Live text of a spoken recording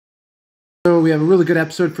we have a really good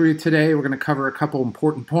episode for you today. We're going to cover a couple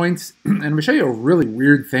important points, and I'm going to show you a really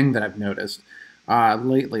weird thing that I've noticed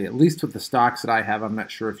lately, at least with the stocks that I have. I'm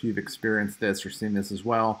not sure if you've experienced this or seen this as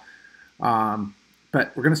well. But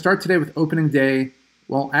we're going to start today with opening day.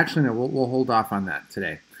 Well, actually, no, we'll hold off on that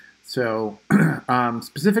today. So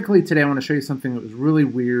specifically today, I want to show you something that was really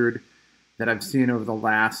weird that I've seen over the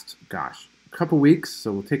last, couple weeks.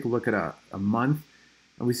 So we'll take a look at a month.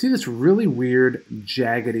 And we see this really weird,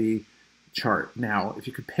 jaggedy chart. Now, if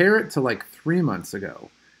you compare it to like 3 months ago,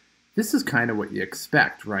 this is kind of what you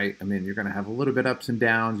expect, right? I mean, you're going to have a little bit ups and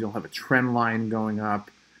downs. You'll have a trend line going up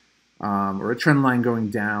or a trend line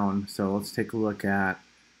going down. So let's take a look at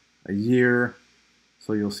a year.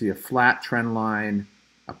 So you'll see a flat trend line,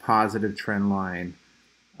 a positive trend line,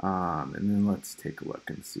 and then let's take a look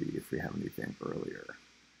and see if we have anything earlier.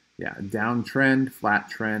 Yeah, a downtrend, flat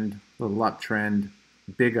trend, little uptrend,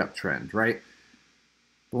 big uptrend, right?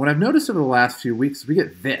 But what I've noticed over the last few weeks is we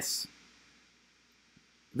get this.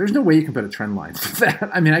 There's no way you can put a trend line to that.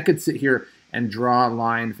 I mean, I could sit here and draw a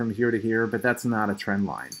line from here to here, but that's not a trend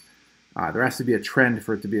line. There has to be a trend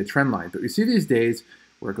for it to be a trend line. But we see these days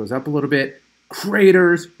where it goes up a little bit,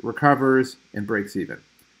 craters, recovers, and breaks even.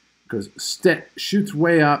 It goes, shoots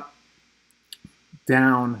way up,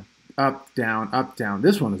 down, up, down, up, down.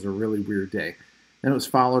 This one is a really weird day. Then it was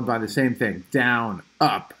followed by the same thing, down,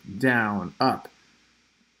 up,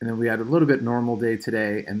 and then we had a little bit normal day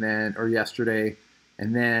today, and then, or yesterday,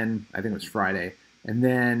 and then, I think it was Friday, and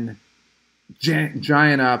then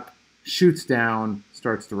giant up, shoots down,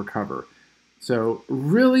 starts to recover. So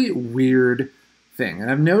really weird thing. And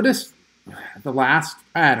I've noticed the last,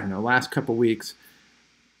 last couple weeks,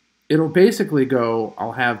 it'll basically go,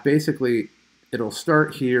 it'll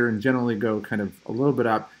start here and generally go kind of a little bit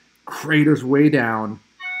up, craters way down,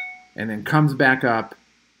 and then comes back up,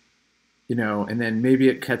 and then maybe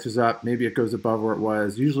it catches up, maybe it goes above where it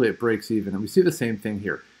was. Usually it breaks even, and we see the same thing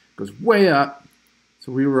here. It goes way up,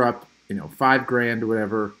 so we were up, $5,000 or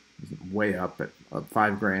whatever, way up, but up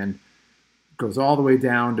 $5,000. Goes all the way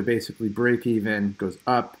down to basically break even, goes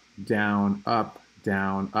up, down, up,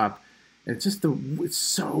 down, up. And it's just, it's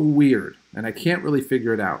so weird, and I can't really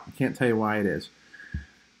figure it out. I can't tell you why it is.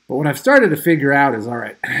 But what I've started to figure out is, all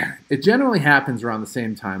right, it generally happens around the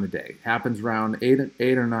same time of day. It happens around 8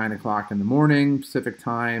 or 9 o'clock in the morning, Pacific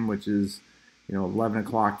time, which is, 11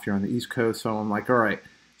 o'clock if you're on the East Coast. So I'm like, all right,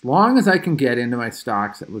 as long as I can get into my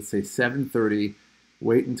stocks at, let's say, 7:30,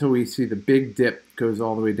 wait until we see the big dip goes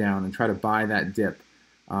all the way down and try to buy that dip.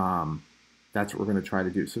 That's what we're going to try to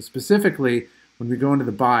do. So specifically, when we go into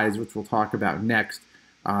the buys, which we'll talk about next,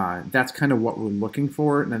 that's kind of what we're looking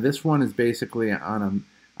for. Now, this one is basically on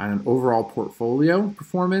an overall portfolio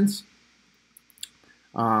performance.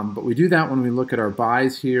 But we do that when we look at our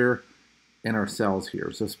buys here and our sells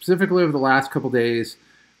here. So specifically over the last couple days,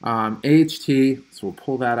 AHT, so we'll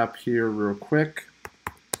pull that up here real quick.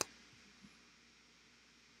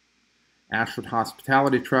 Ashford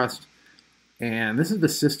Hospitality Trust. And this is the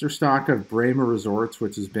sister stock of Braemar Resorts,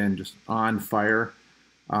 which has been just on fire.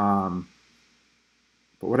 But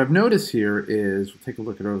what I've noticed here is, we'll take a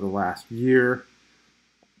look at over the last year,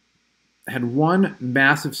 had one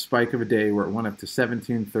massive spike of a day where it went up to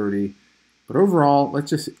 1730. But overall,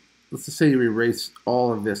 let's just say you erase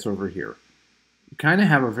all of this over here. You kind of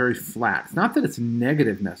have a very flat. It's not that it's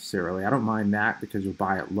negative necessarily. I don't mind that because you'll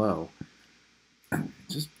buy it low.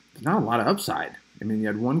 Just not a lot of upside. I mean, you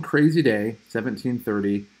had one crazy day,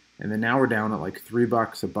 1730, and then now we're down at like $3,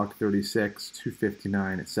 $1.36,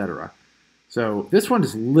 $2.59, etc. So this one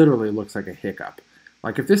just literally looks like a hiccup.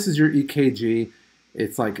 Like if this is your EKG,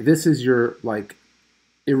 it's like this is your like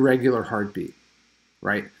irregular heartbeat,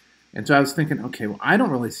 right? And so I was thinking, okay, well, I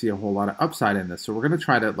don't really see a whole lot of upside in this, so we're going to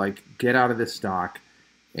try to like get out of this stock,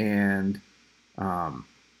 and we're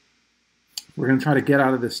going to try to get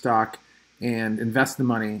out of this stock and invest the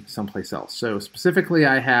money someplace else. So specifically,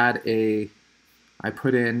 I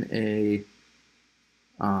put in a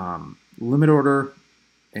limit order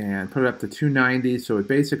and put it up to 290. So it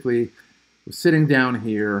basically was sitting down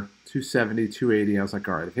here, 270, 280. I was like,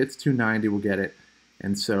 all right, if it hits 290, we'll get it.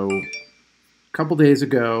 And so a couple days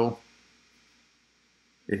ago,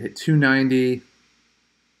 it hit 290,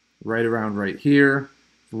 right around right here,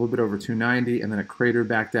 a little bit over 290, and then it cratered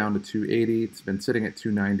back down to 280. It's been sitting at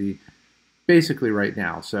 290 basically right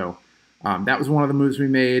now. So that was one of the moves we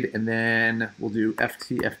made. And then we'll do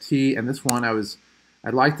FT. And this one,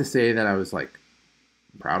 I'd like to say that I was like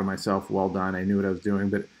proud of myself. Well done. I knew what I was doing,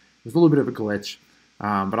 but it was a little bit of a glitch.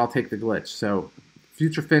 But I'll take the glitch. So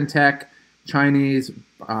Future FinTech, Chinese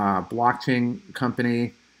blockchain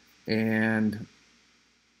company, and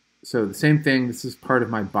So the same thing, this is part of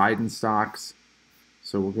my Biden stocks.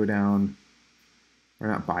 So we'll go down, or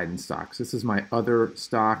not Biden stocks, this is my other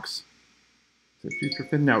stocks. Is it Future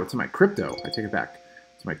Fin? No, it's my crypto. I take it back.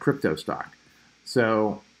 It's my crypto stock.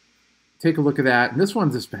 So take a look at that. And this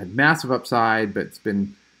one's just had massive upside, but it's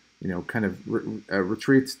been, kind of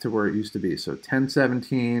retreats to where it used to be. So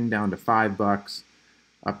 10.17 down to $5,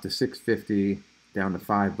 up to 6.50, down to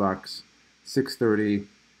 $5, 6.30,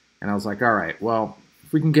 and I was like, all right, well,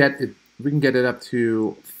 if we can get it up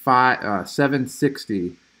to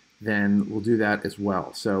 7.60, then we'll do that as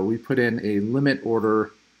well. So we put in a limit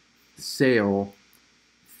order sale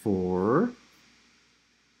for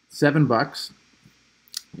 $7,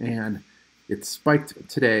 and it spiked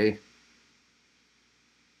today.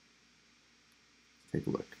 Take a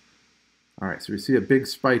look. All right, so we see a big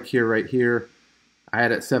spike here, right here. I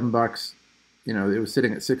had it at $7. It was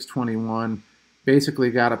sitting at 621. Basically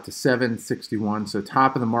got up to 761. So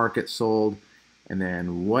top of the market sold. And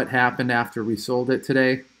then what happened after we sold it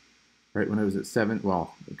today? Right when it was at 7,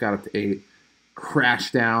 well, it got up to 8,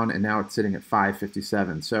 crashed down, and now it's sitting at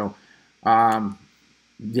 557. So,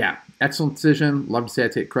 yeah, excellent decision. Love to say I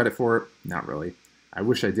take credit for it. Not really. I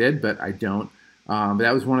wish I did, but I don't. But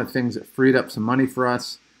that was one of the things that freed up some money for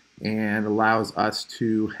us and allows us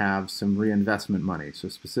to have some reinvestment money. So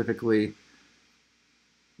specifically,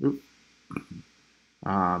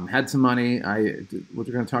 had some money. We're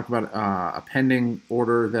going to talk about a pending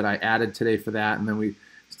order that I added today for that, and then we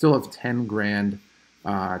still have 10 grand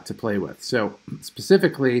to play with. So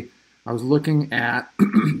specifically, I was looking at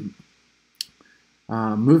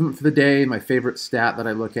movement for the day, my favorite stat that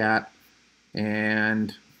I look at,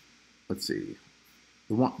 and let's see.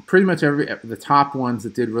 Pretty much the top ones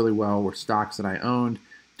that did really well were stocks that I owned.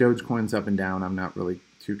 Dogecoin's up and down. I'm not really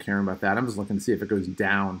too caring about that. I'm just looking to see if it goes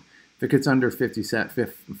down. If it gets under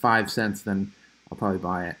 5 cents, then I'll probably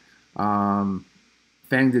buy it.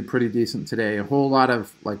 FANG did pretty decent today. A whole lot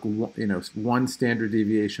of one standard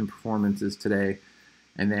deviation performances today,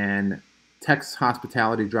 and then Texas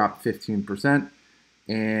Hospitality dropped 15%,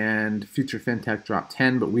 and Future FinTech dropped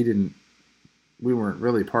 10%. But we weren't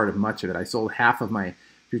really part of much of it. I sold half of my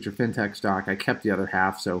Future FinTech stock. I kept the other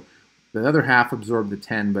half, so the other half absorbed the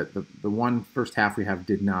 10, but the first half we have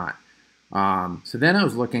did not. So then I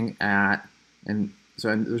was looking at, and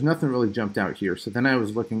there's nothing really jumped out here. So then I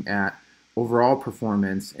was looking at overall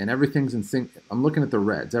performance, and everything's in sync. I'm looking at the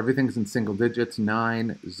reds. Everything's in single digits: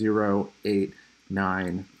 9, 0, 8,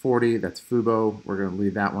 9, 40. That's Fubo. We're going to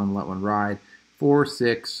leave that one, let one ride. 4,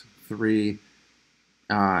 6, 3.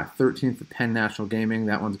 13 for Penn National Gaming.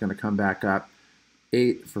 That one's going to come back up.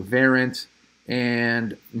 8 for Verint,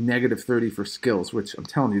 and -30 for Skills, which I'm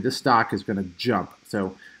telling you, this stock is going to jump.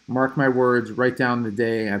 So mark my words, write down the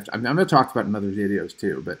day. I'm going to talk about it in other videos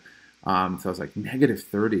too, but so I was like,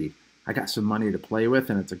 -30. I got some money to play with,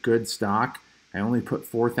 and it's a good stock. I only put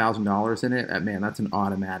 $4,000 in it. Man, that's an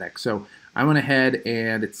automatic. So I went ahead,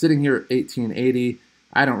 and it's sitting here at 1880.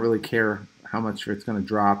 I don't really care how much it's going to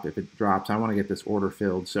drop. If it drops, I want to get this order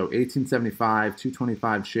filled. So 1875,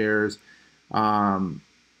 225 shares.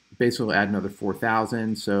 Basically, add another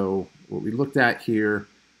 4,000. So what we looked at here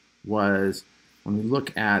was, when we look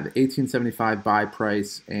at the 1875 buy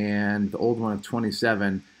price and the old one of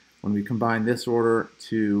 27, when we combine this order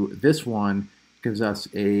to this one, it gives us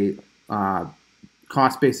a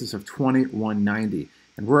cost basis of 2190,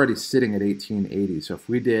 and we're already sitting at 1880. So if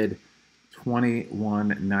we did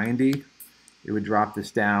 2190, it would drop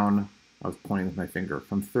this down. I was pointing with my finger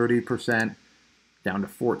from 30% down to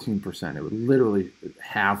 14%. It would literally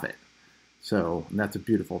halve it. So that's a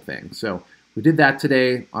beautiful thing. So we did that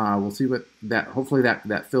today. We'll see what that. Hopefully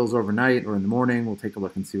that fills overnight or in the morning. We'll take a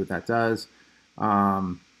look and see what that does.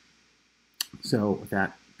 So with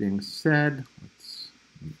that being said, let's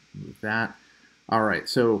move that. All right.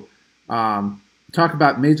 So talk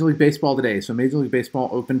about Major League Baseball today. So Major League Baseball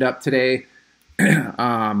opened up today.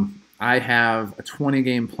 I have a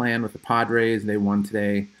 20-game plan with the Padres. They won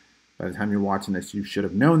today. By the time you're watching this, you should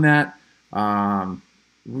have known that.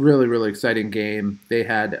 Really, really exciting game. They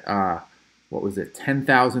had,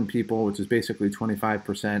 10,000 people, which is basically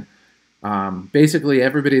 25%. Basically,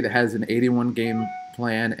 everybody that has an 81-game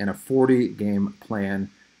plan and a 40-game plan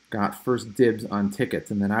got first dibs on tickets.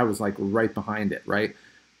 And then I was like right behind it, right?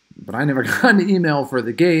 But I never got an email for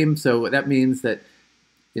the game, so that means that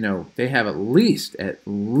they have at least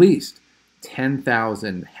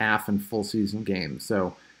 10,000 half and full season games.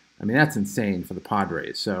 So, I mean, that's insane for the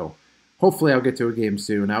Padres. So, hopefully I'll get to a game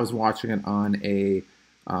soon. I was watching it on a,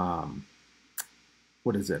 a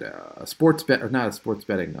sports bet, or not a sports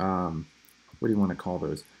betting, what do you want to call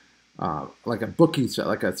those? like a bookie site,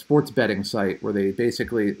 like a sports betting site, where they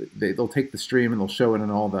basically they'll take the stream and they'll show it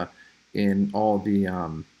in all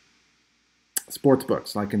the sports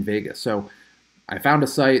books, like in Vegas. So I found a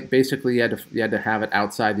site. Basically, you had to have it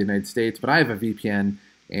outside the United States, but I have a VPN,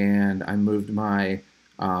 and I moved my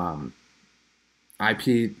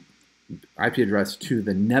IP IP address to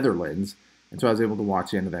the Netherlands, and so I was able to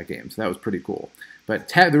watch the end of that game. So that was pretty cool. But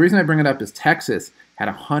the reason I bring it up is Texas had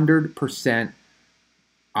 100%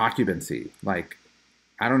 occupancy. Like,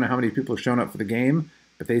 I don't know how many people have shown up for the game,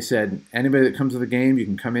 but they said anybody that comes to the game, you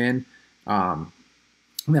can come in. And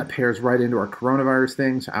that pairs right into our coronavirus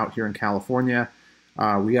things out here in California.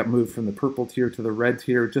 We got moved from the purple tier to the red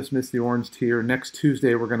tier, just missed the orange tier. Next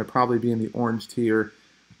Tuesday, we're going to probably be in the orange tier.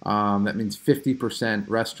 That means 50%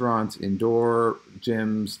 restaurants, indoor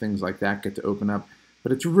gyms, things like that get to open up.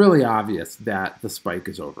 But it's really obvious that the spike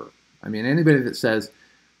is over. I mean, anybody that says,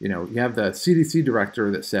 you know, you have the CDC director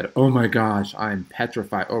that said, oh my gosh, I'm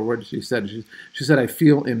petrified. Or what she said? She said, I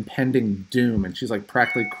feel impending doom. And she's like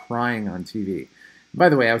practically crying on TV. By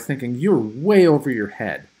the way, I was thinking, you're way over your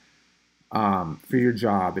head for your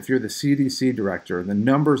job. If you're the CDC director, the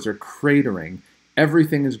numbers are cratering,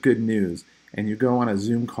 everything is good news, and you go on a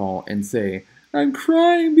Zoom call and say, I'm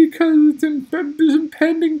crying because there's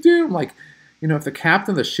impending doom. Like, you know, if the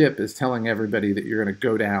captain of the ship is telling everybody that you're going to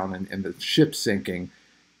go down and the ship's sinking,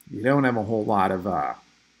 you don't have a whole lot of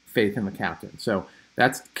faith in the captain. So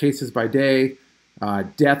that's cases by day.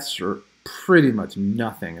 Deaths are pretty much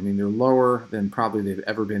nothing. I mean, they're lower than probably they've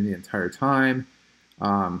ever been the entire time.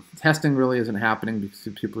 Testing really isn't happening because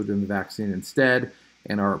people are doing the vaccine instead,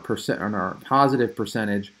 and our positive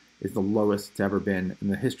percentage is the lowest it's ever been in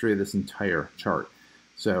the history of this entire chart.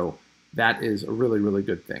 So that is a really, really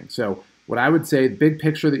good thing. So what I would say, the big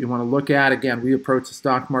picture that you want to look at, again, we approach the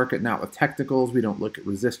stock market not with technicals. We don't look at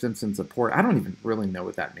resistance and support. I don't even really know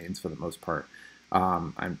what that means for the most part.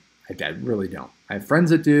 I really don't. I have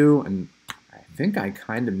friends that do, and I think I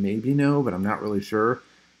kind of maybe know, but I'm not really sure.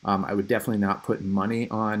 I would definitely not put money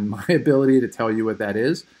on my ability to tell you what that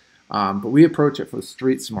is. But we approach it for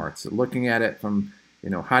street smarts, looking at it from, you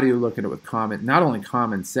know, how do you look at it with not only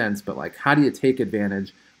common sense, but like how do you take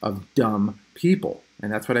advantage of dumb people?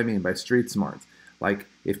 And that's what I mean by street smarts. Like,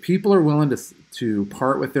 if people are willing to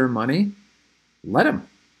part with their money, let them.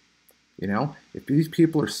 You know, if these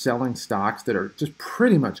people are selling stocks that are just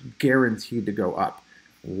pretty much guaranteed to go up,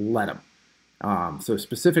 let them. So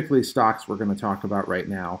specifically stocks we're going to talk about right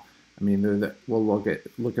now. I mean, we'll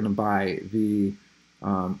looking to buy the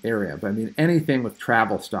area, but I mean anything with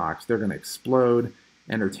travel stocks, they're going to explode.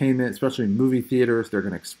 Entertainment, especially movie theaters, they're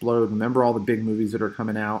going to explode. Remember all the big movies that are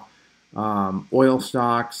coming out. Oil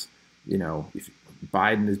stocks, you know, if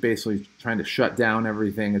Biden is basically trying to shut down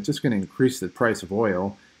everything, it's just going to increase the price of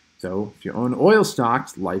oil. So if you own oil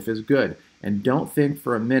stocks, life is good. And don't think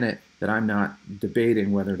for a minute that I'm not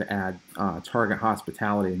debating whether to add Target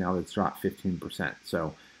Hospitality now that it's dropped 15%.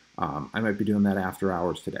 So I might be doing that after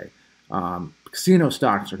hours today. Casino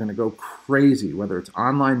stocks are going to go crazy, whether it's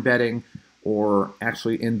online betting or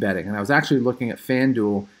actually in betting. And I was actually looking at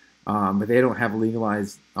FanDuel, but they don't have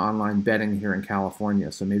legalized online betting here in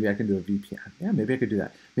California. So maybe I can do a VPN. Yeah, maybe I could do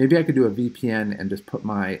that. Maybe I could do a VPN and just put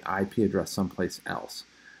my IP address someplace else.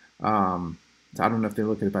 So I don't know if they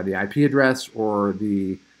look at it by the IP address or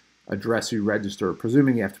the address you register,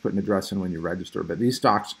 presuming you have to put an address in when you register. But these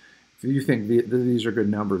stocks, if you think these are good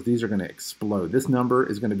numbers, these are going to explode. This number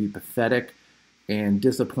is going to be pathetic and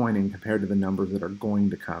disappointing compared to the numbers that are going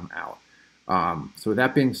to come out. So with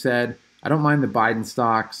that being said, I don't mind the Biden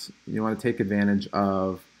stocks. You want to take advantage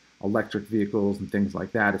of electric vehicles and things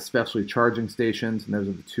like that, especially charging stations, and those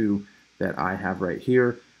are the two that I have right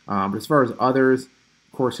here. But as far as others,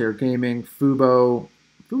 Corsair Gaming,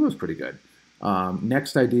 Fubo's pretty good.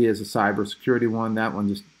 Next Idea is a cybersecurity one. That one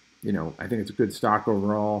just, you know, I think it's a good stock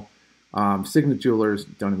overall. Signet Jewelers,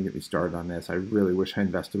 don't even get me started on this. I really wish I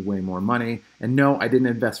invested way more money. And no, I didn't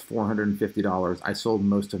invest $450. I sold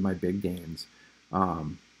most of my big gains.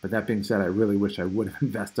 But that being said, I really wish I would have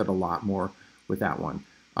invested a lot more with that one.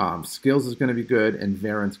 Skills is going to be good, and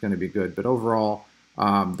Verint's going to be good. But overall,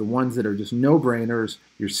 the ones that are just no-brainers,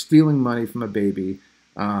 you're stealing money from a baby.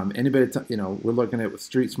 Anybody, you know, we're looking at with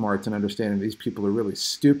street smarts and understanding these people are really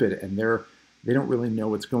stupid, and they don't really know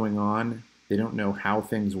what's going on. They don't know how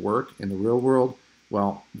things work in the real world.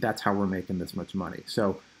 Well, that's how we're making this much money.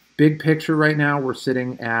 So big picture right now, we're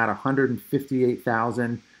sitting at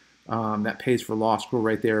 158,000. That pays for law school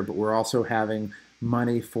right there, but we're also having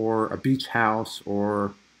money for a beach house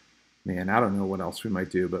or, man, I don't know what else we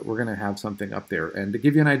might do, but we're going to have something up there. And to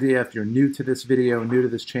give you an idea, if you're new to this video, new to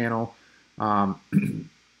this channel, I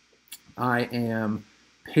am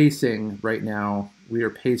pacing right now. We are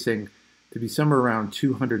pacing to be somewhere around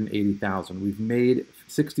 280,000. We've made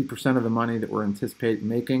 60% of the money that we're anticipating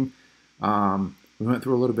making. We went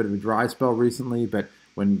through a little bit of a dry spell recently, but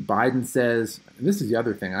when Biden says, and this is the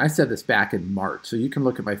other thing, and I said this back in March, so you can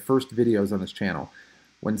look at my first videos on this channel.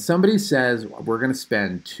 When somebody says we're going to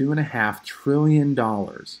spend $2.5 trillion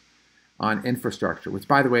on infrastructure, which,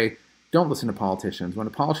 by the way, don't listen to politicians. When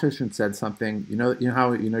a politician said something, you know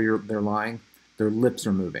how they're lying? Their lips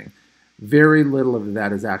are moving. Very little of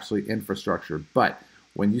that is actually infrastructure. But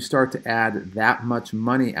when you start to add that much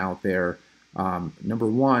money out there, number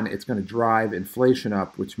one, it's going to drive inflation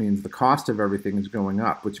up, which means the cost of everything is going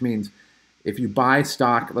up, which means if you buy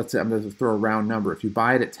stock, let's say, I'm going to throw a round number. If you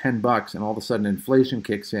buy it at 10 bucks and all of a sudden inflation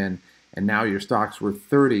kicks in and now your stock's worth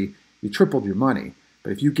 30, you tripled your money.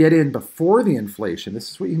 But if you get in before the inflation, this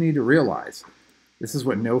is what you need to realize. This is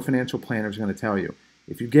what no financial planner is going to tell you.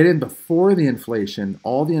 If you get in before the inflation,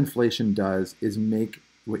 all the inflation does is make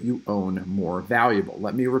what you own more valuable.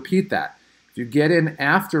 Let me repeat that. If you get in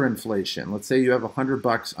after inflation, let's say you have 100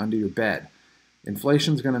 bucks under your bed,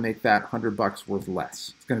 inflation is going to make that 100 bucks worth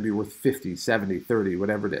less. It's going to be worth 50, 70, 30,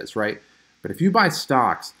 whatever it is, right? But if you buy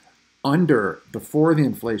stocks before the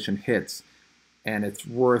inflation hits and it's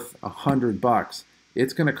worth 100 bucks,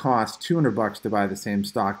 it's going to cost 200 bucks to buy the same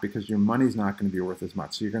stock because your money's not going to be worth as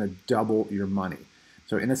much. So you're going to double your money.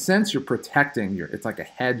 So in a sense, you're protecting it's like a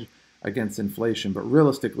hedge against inflation, but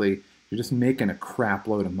realistically, you're just making a crap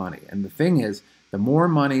load of money. And the thing is, the more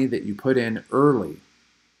money that you put in early,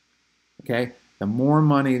 okay, the more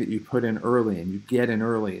money that you put in early and you get in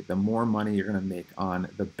early, the more money you're going to make on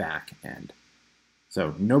the back end.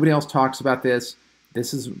 So nobody else talks about this.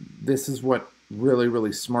 This is what really,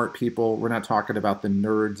 really smart people, we're not talking about the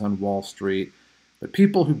nerds on Wall Street, but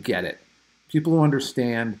people who get it, people who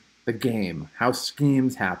understand the game, how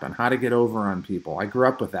schemes happen, how to get over on people. I grew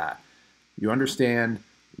up with that. You understand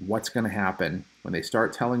what's going to happen. When they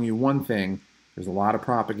start telling you one thing, there's a lot of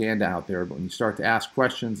propaganda out there, but when you start to ask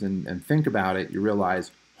questions and think about it, you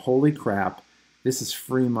realize, holy crap, this is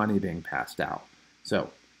free money being passed out.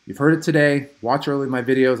 So you've heard it today. Watch early my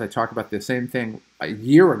videos. I talk about the same thing a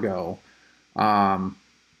year ago. And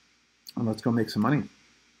let's go make some money.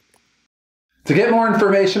 To get more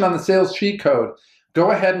information on the sales cheat code,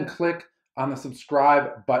 go ahead and click on the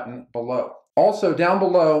subscribe button below. Also, down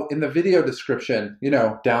below in the video description,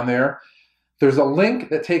 down there, there's a link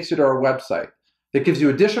that takes you to our website that gives you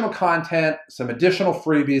additional content, some additional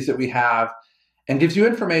freebies that we have, and gives you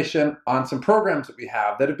information on some programs that we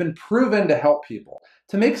have that have been proven to help people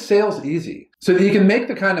to make sales easy so that you can make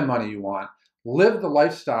the kind of money you want, live the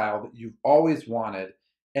lifestyle that you've always wanted,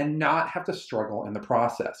 and not have to struggle in the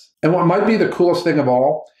process. And what might be the coolest thing of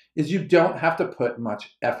all is you don't have to put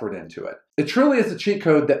much effort into it. It truly is a cheat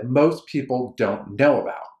code that most people don't know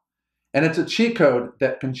about. And it's a cheat code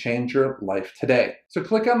that can change your life today. So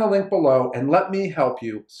click on the link below and let me help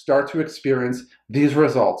you start to experience these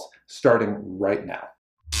results starting right now.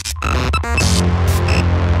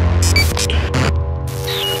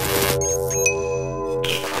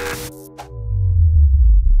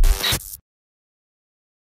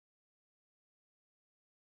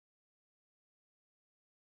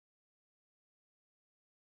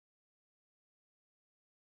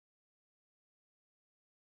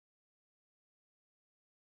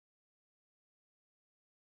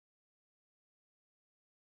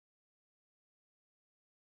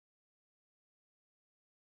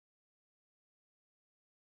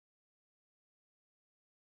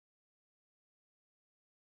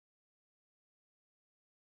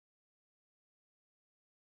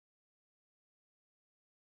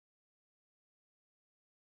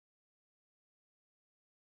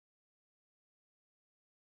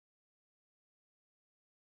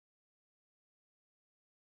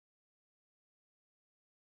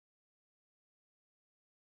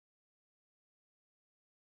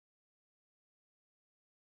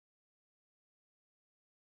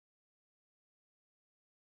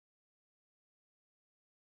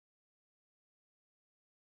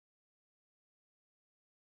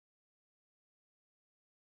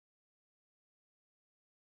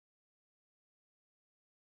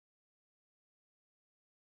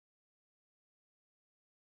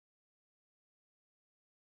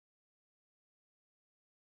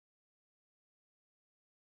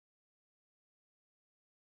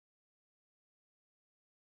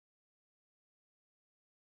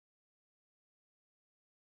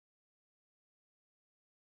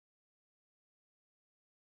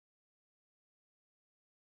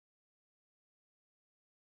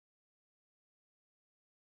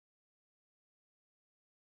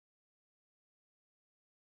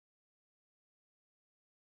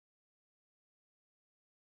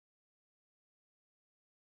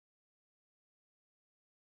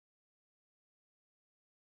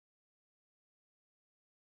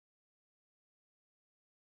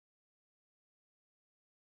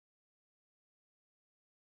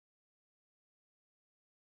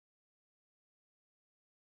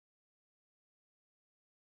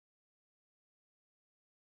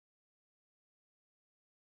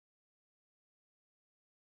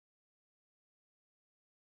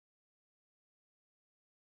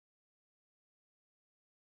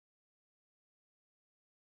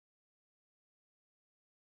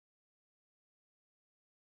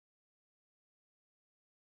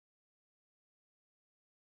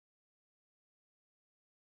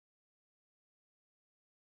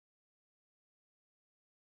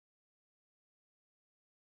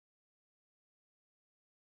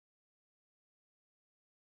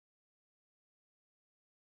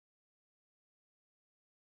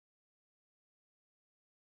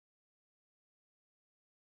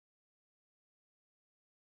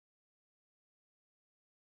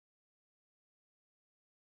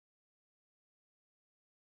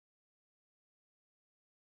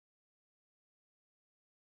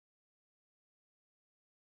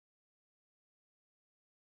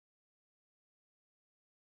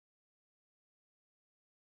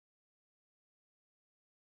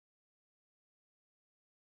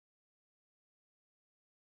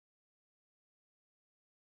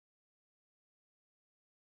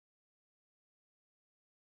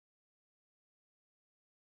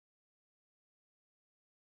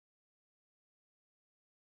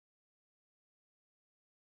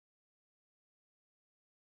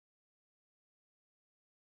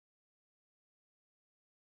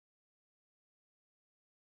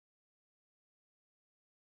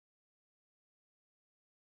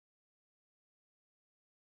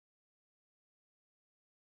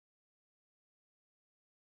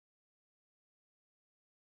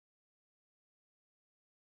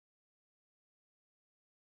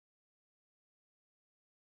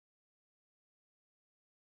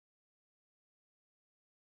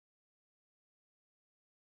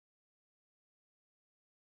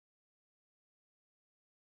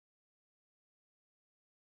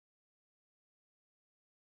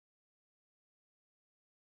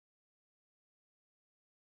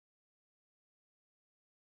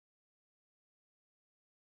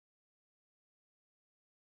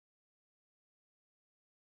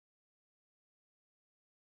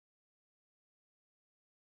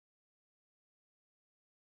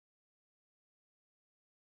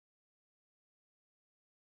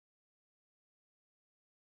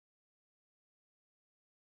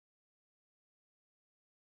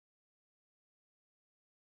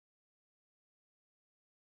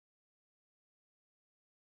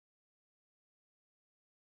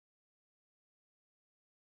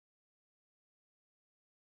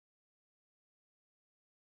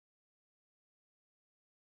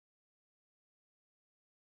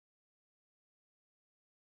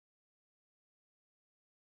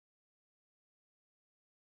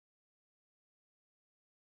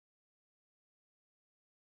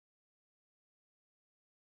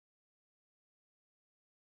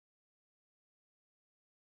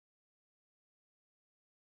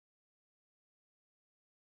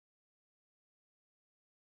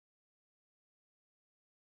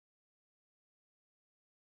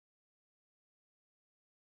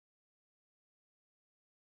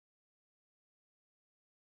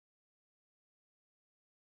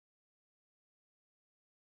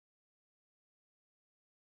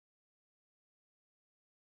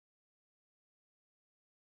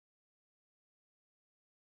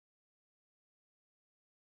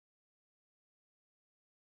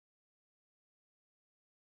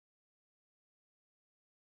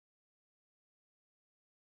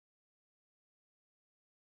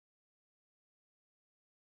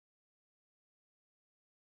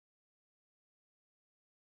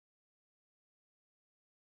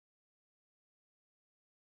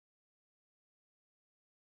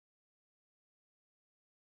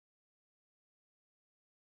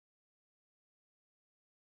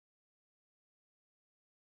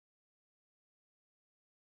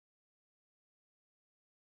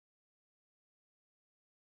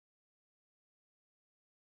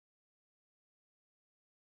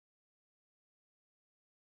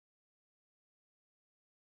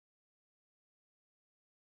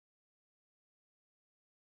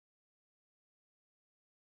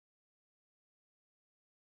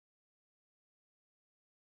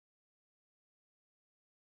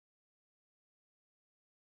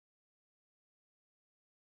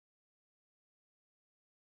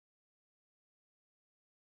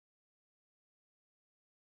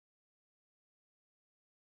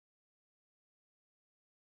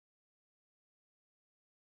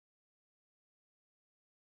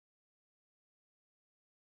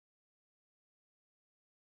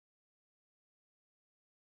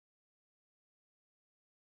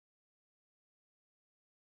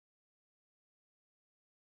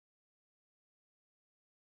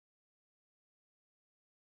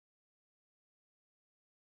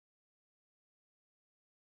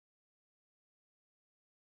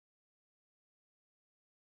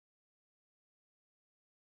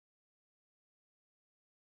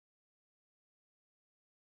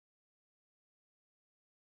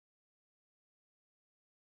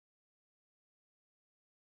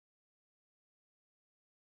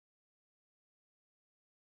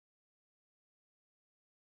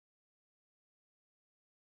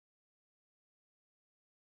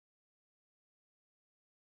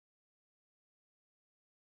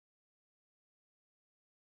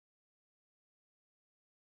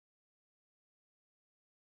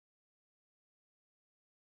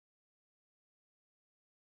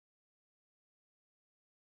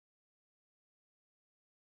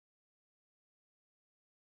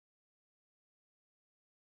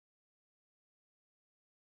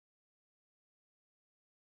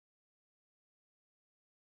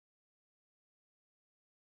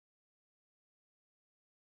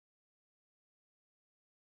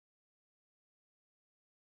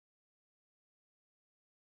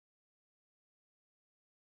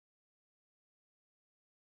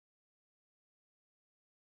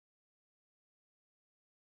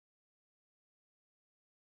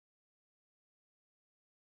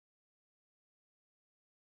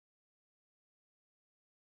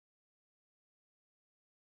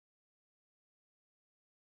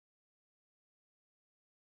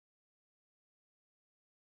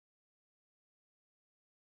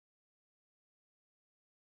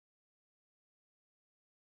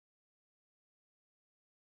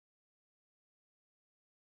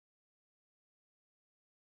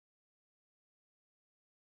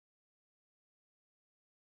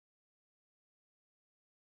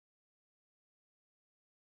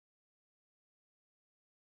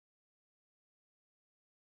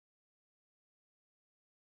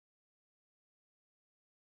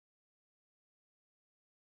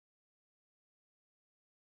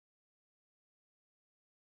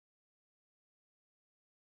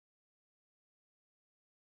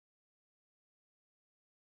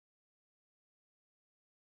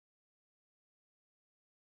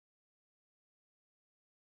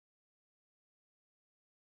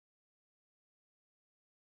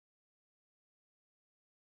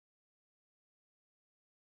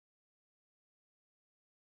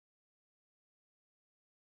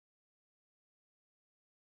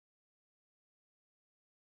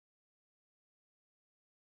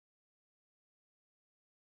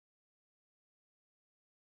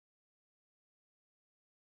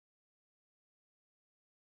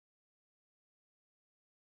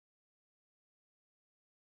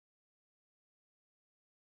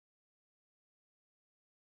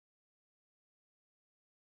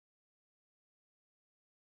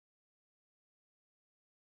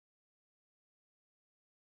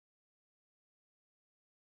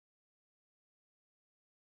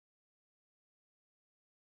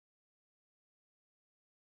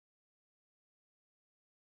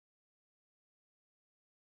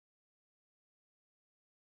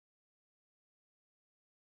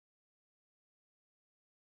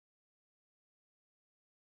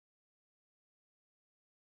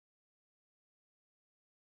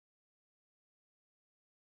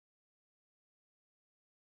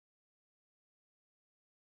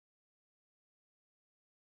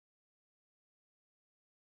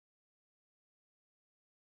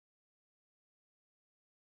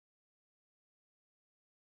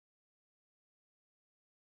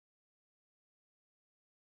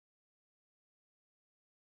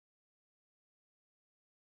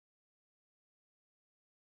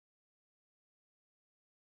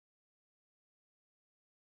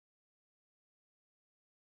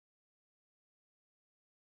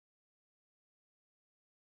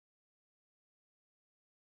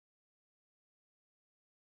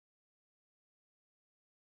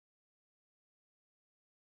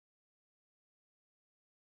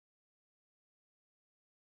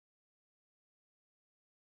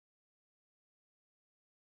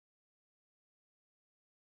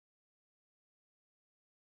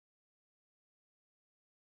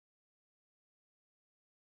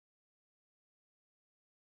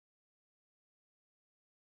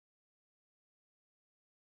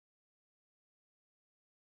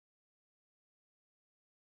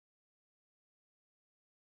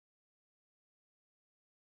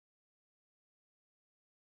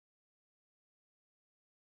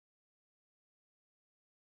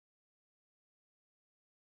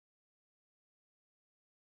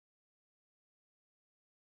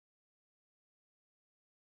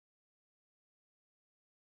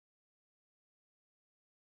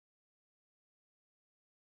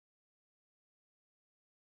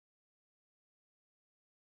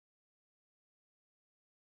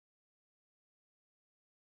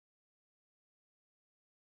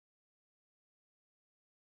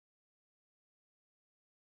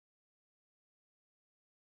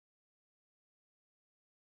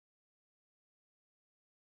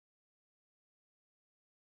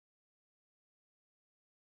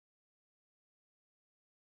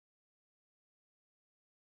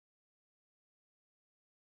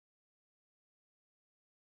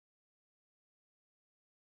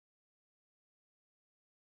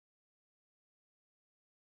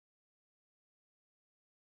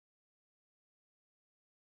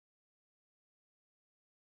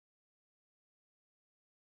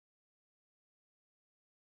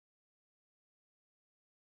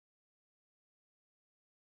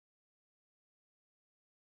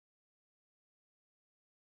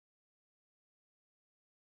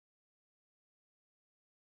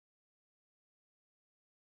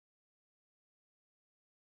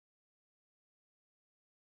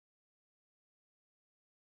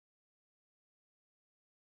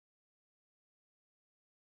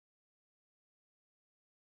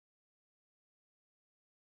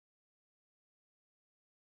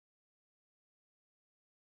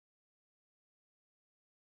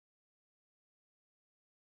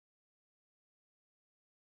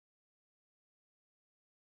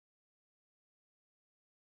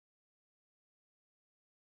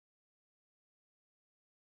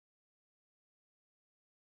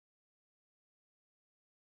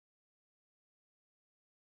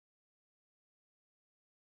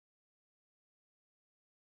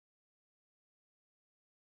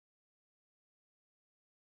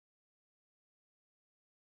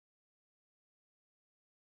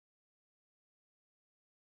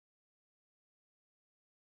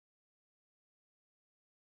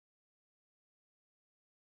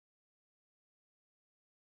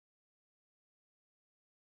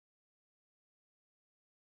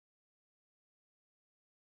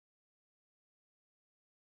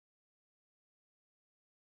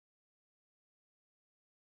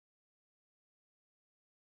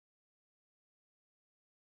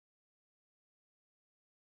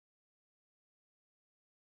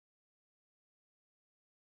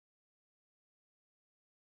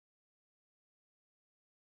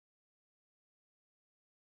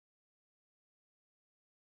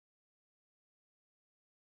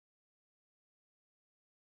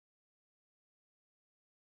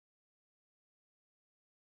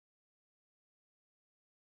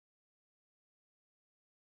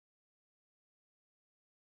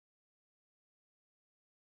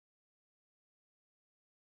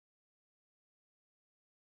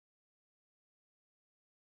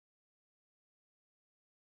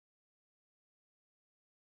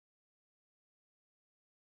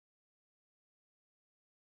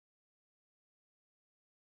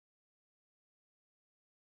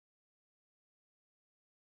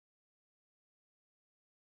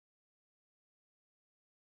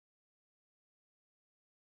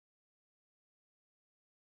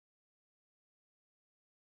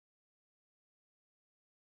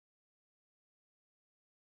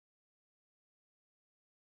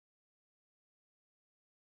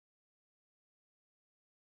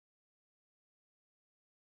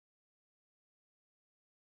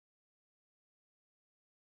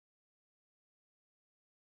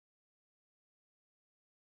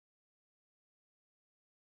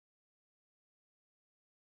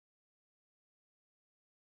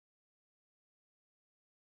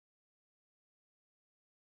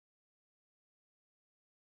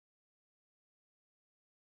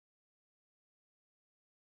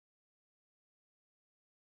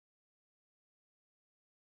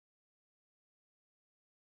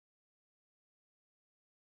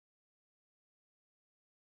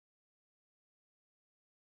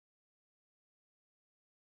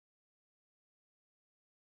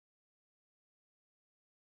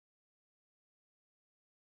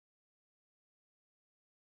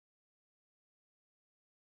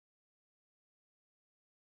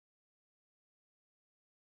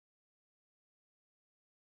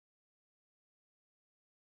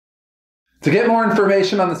 To get more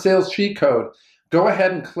information on the sales cheat code, go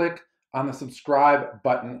ahead and click on the subscribe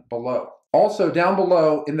button below. Also, down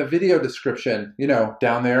below in the video description,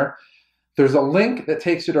 down there, there's a link that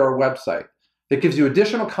takes you to our website that gives you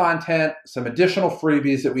additional content, some additional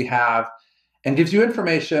freebies that we have, and gives you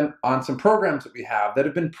information on some programs that we have that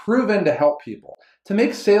have been proven to help people to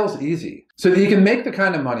make sales easy so that you can make the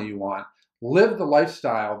kind of money you want, live the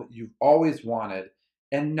lifestyle that you've always wanted,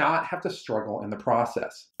 and not have to struggle in the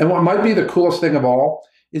process. And what might be the coolest thing of all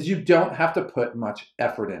is you don't have to put much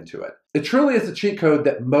effort into it. It truly is a cheat code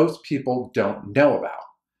that most people don't know about.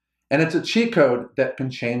 And it's a cheat code that can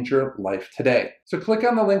change your life today. So click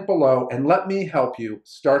on the link below and let me help you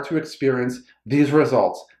start to experience these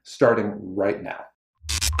results starting right now.